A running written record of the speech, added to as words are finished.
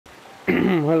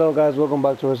Hello guys, welcome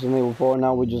back to Resident Evil 4.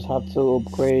 Now we just have to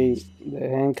upgrade the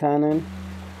hand cannon.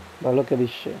 But look at this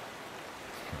shit.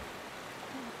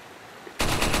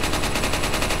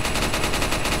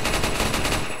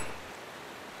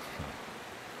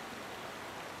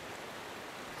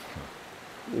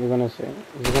 You're gonna see.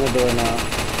 He's gonna do it now.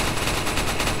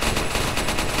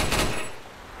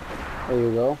 There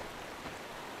you go.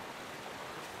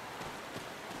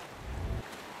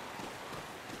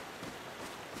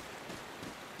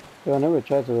 Yo, I never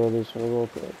tried to go this way real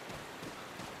quick.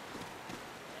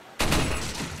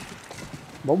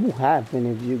 What will happen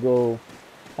if you go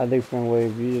a different way?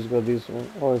 If you just go this way?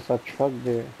 Oh, it's a truck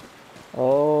there.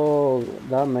 Oh,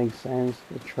 that makes sense.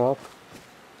 The truck.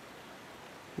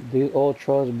 The old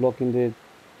trucks blocking the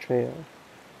trail.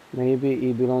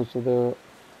 Maybe it belongs to the.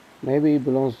 Maybe it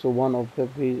belongs to one of the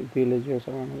villagers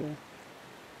around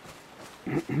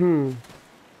here.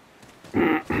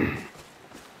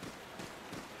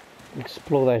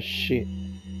 Explode that shit.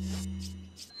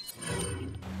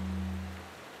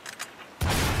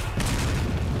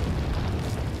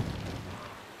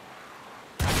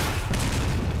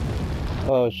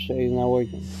 Oh shit, he's not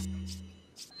working.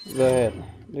 Go ahead,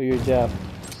 do your job.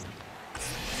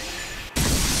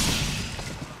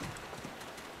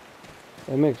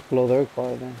 Let me explode their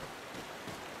car then.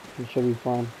 It should be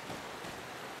fine.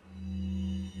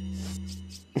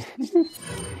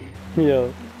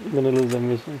 Yo, I'm gonna lose the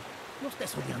mission. No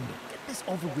estés odiando. Get this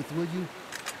over with, will you?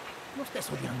 No estés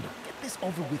odiando. Get this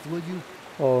over with, will you?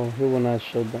 Oh, he will not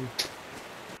shoot them.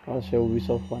 That shit would be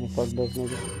so funny. Fuck those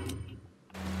niggas.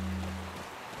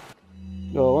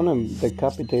 Yo, I wanna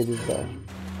decapitate this guy.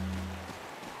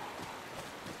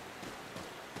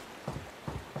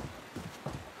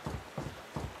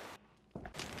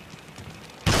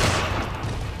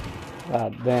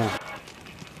 God damn.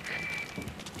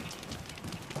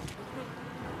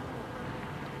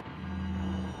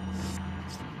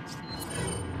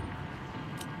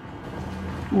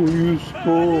 Ooh, you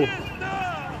stole.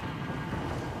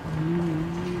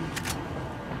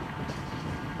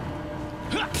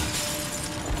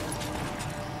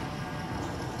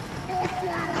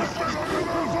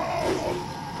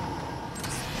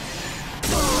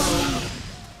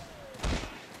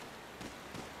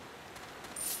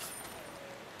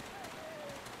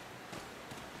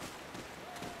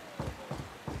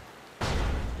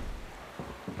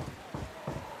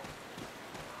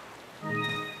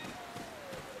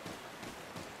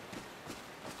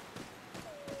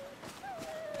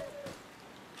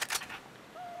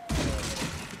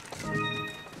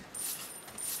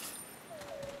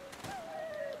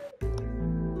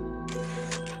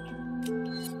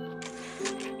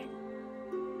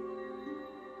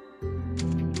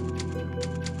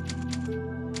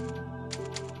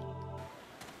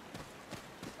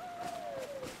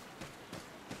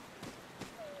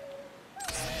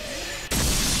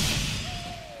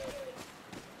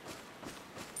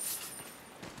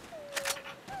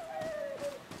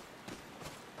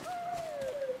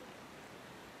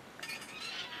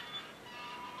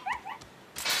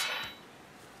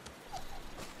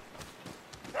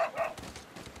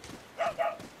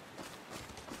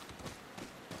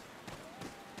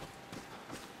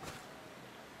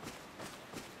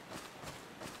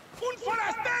 ¡Un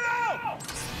forastero!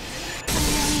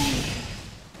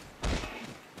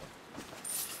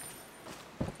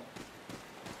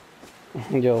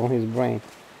 Yo, his brain.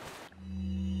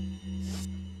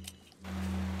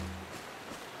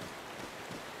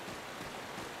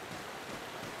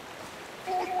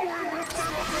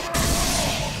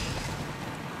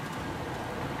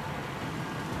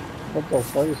 What the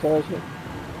fuck is that shit?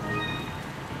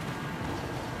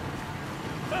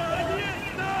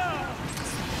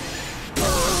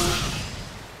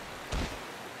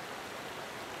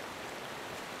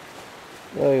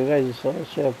 Yo, you guys just saw that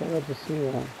shit. I forgot to see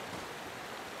that.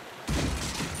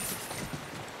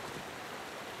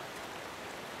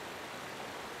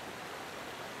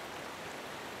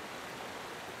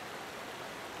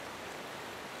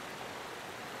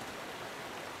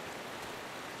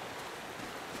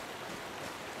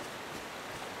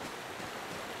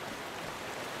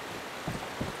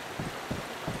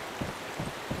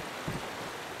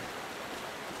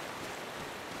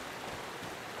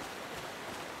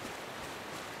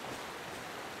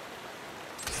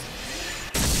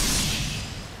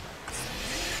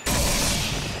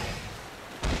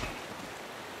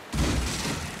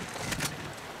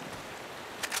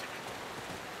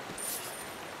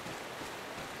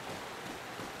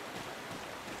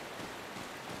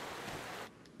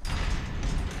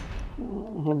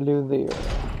 I believe there.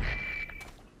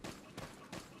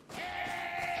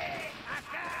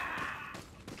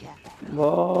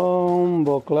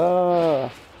 Bombo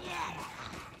clap.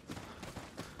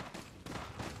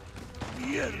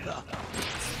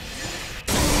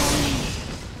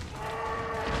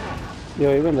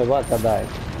 Yo, even the vaca died.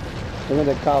 Even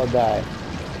the cow died.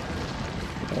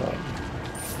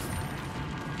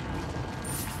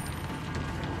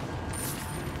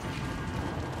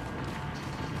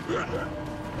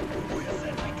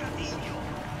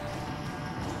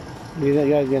 You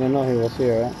guys didn't know he was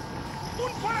here, right?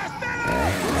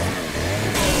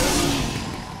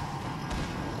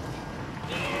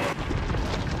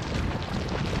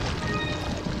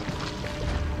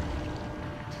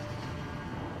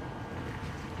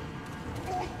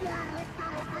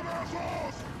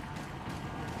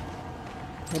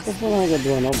 What the fuck am I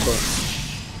doing up there?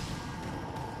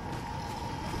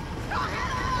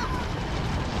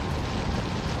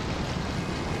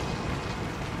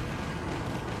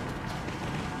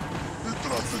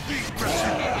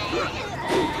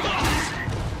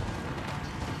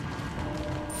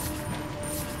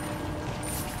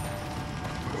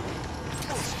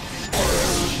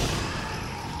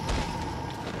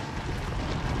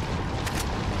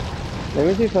 Let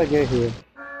me see if I get here.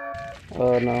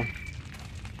 Oh no.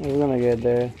 We're gonna get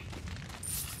there.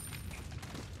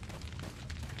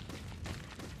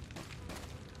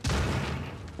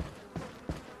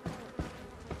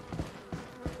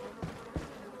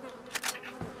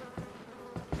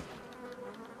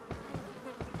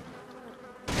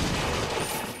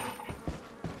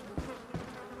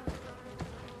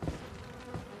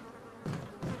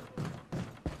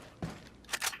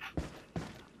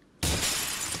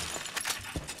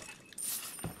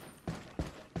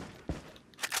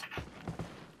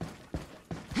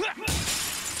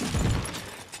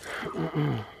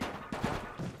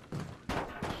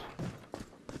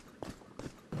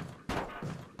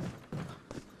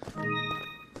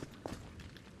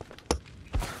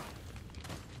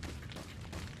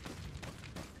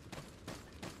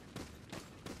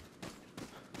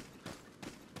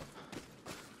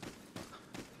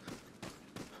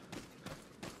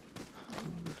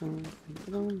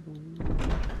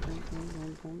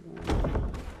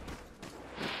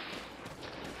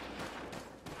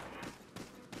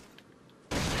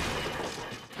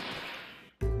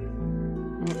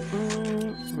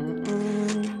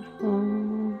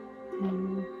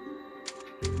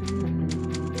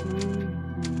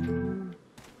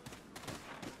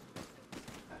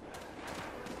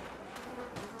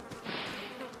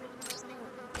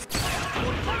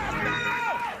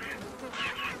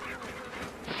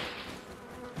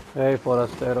 Hey,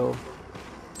 forastero.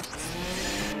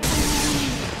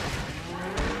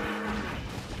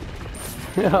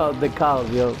 Yo, the cows,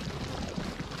 yo.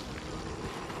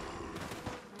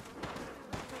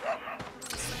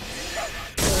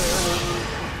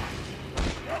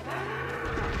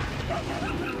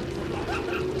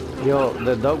 Yo,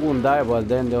 the dog won't die, but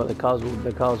then the cows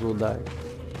will die.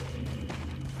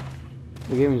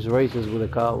 The game is racist with the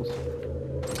cows.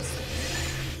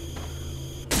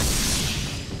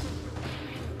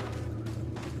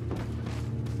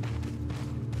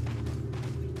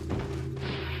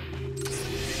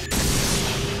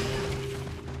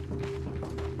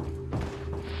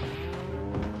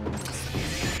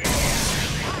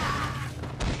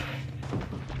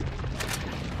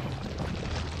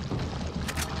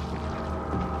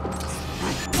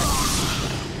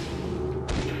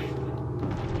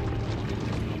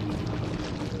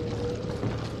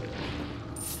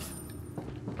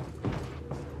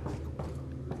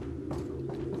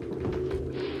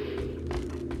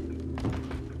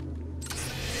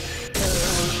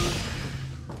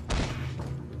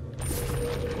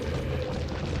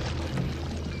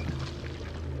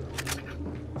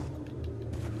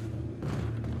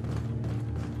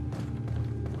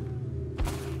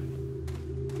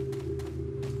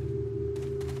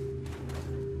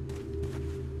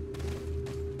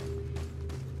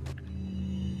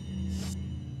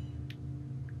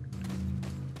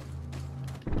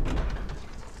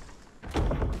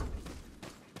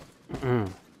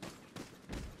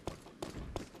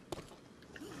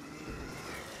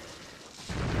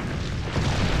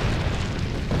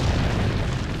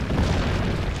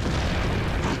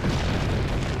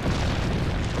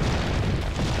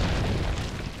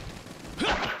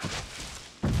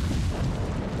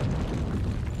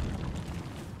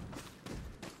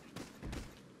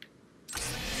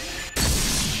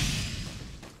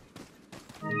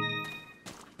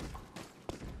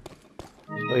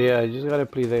 So yeah, I just gotta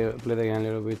play the game a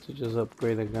little bit to just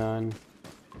upgrade the gun,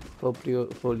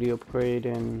 fully upgrade,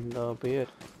 and that'll be it.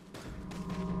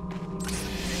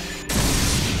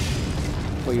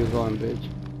 Where you going, bitch?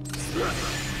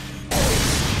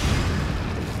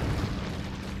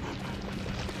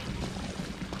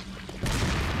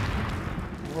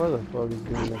 What the fuck is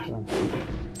doing that one?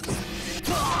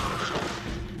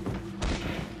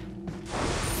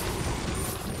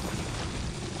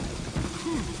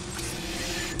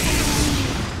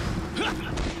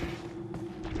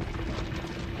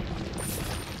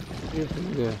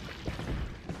 Yeah.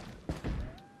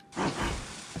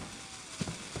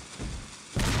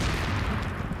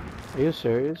 Are you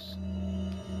serious?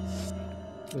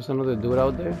 There's another dude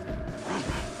out there?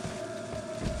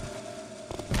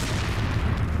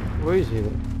 Where is he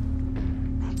then?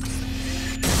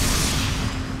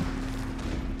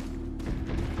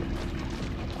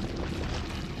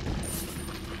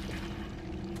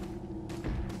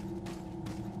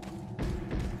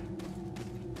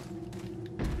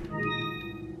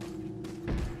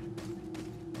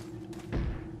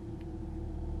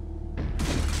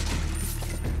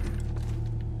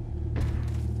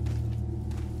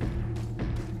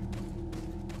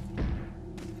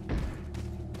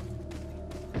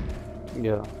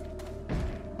 Yeah.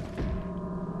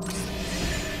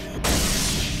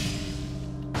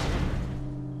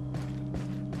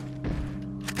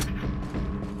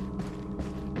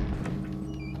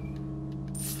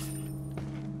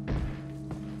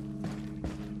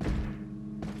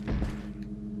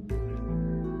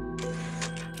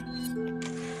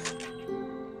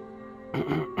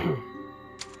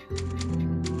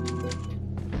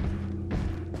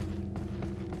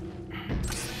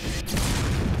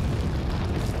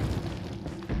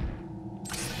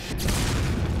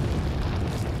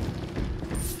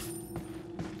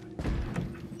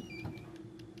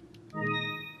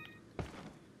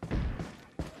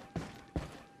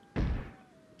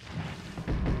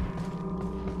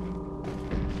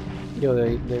 Yo,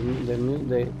 the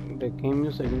game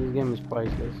music in this game is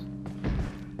priceless.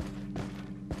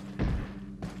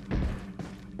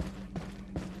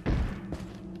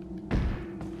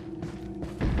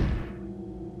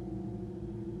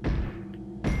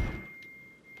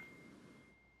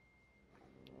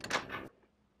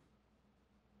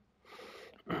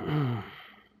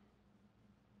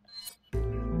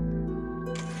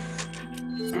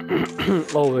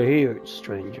 Over here,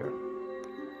 stranger.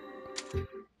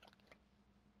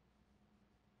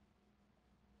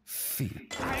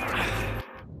 Feet.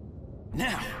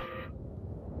 Now.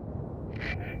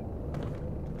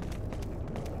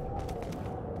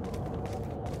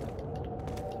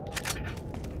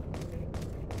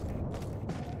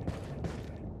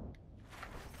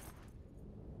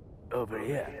 Over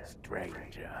here,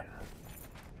 stranger.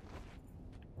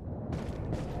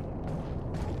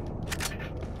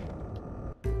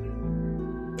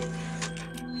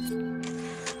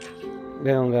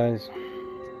 Get on, guys.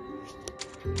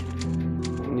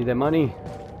 Need the money?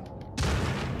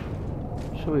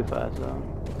 Should be fast though.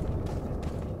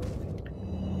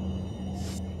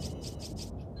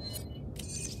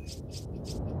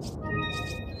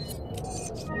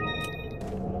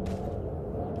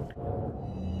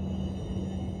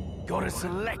 Got a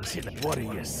selection. What are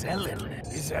you selling?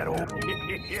 Is that all?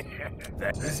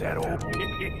 Is that all?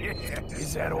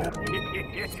 Is that all?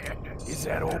 Is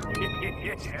that all?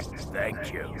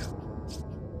 Thank you.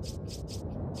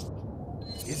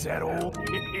 Is that all?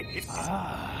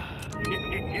 Ah.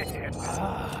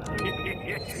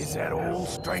 Is that all,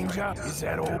 stranger? Is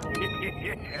that all?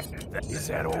 Is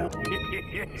that all?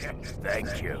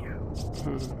 Thank you.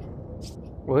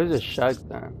 Where's the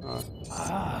shotgun?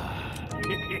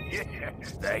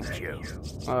 Thank you.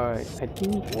 Alright, I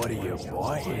think. What are you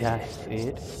buying? That's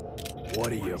it.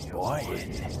 What are you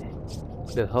buying?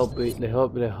 Let's hope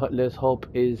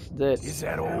is that. Is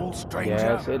that all, stranger?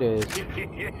 Yes, it is.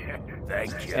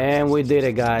 Thank you. And we did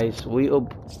it, guys. We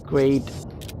upgrade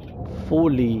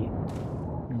fully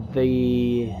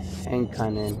the hand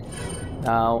cannon.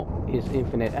 Now it's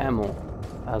infinite ammo,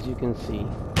 as you can see.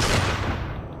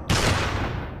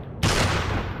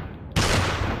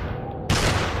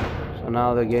 So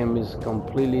now the game is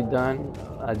completely done.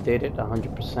 I did it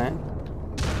 100%.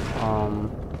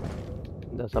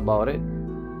 That's about it.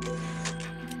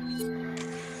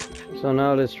 So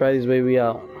now let's try this baby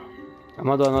out. I'm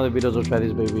gonna do another video to try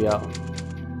this baby out.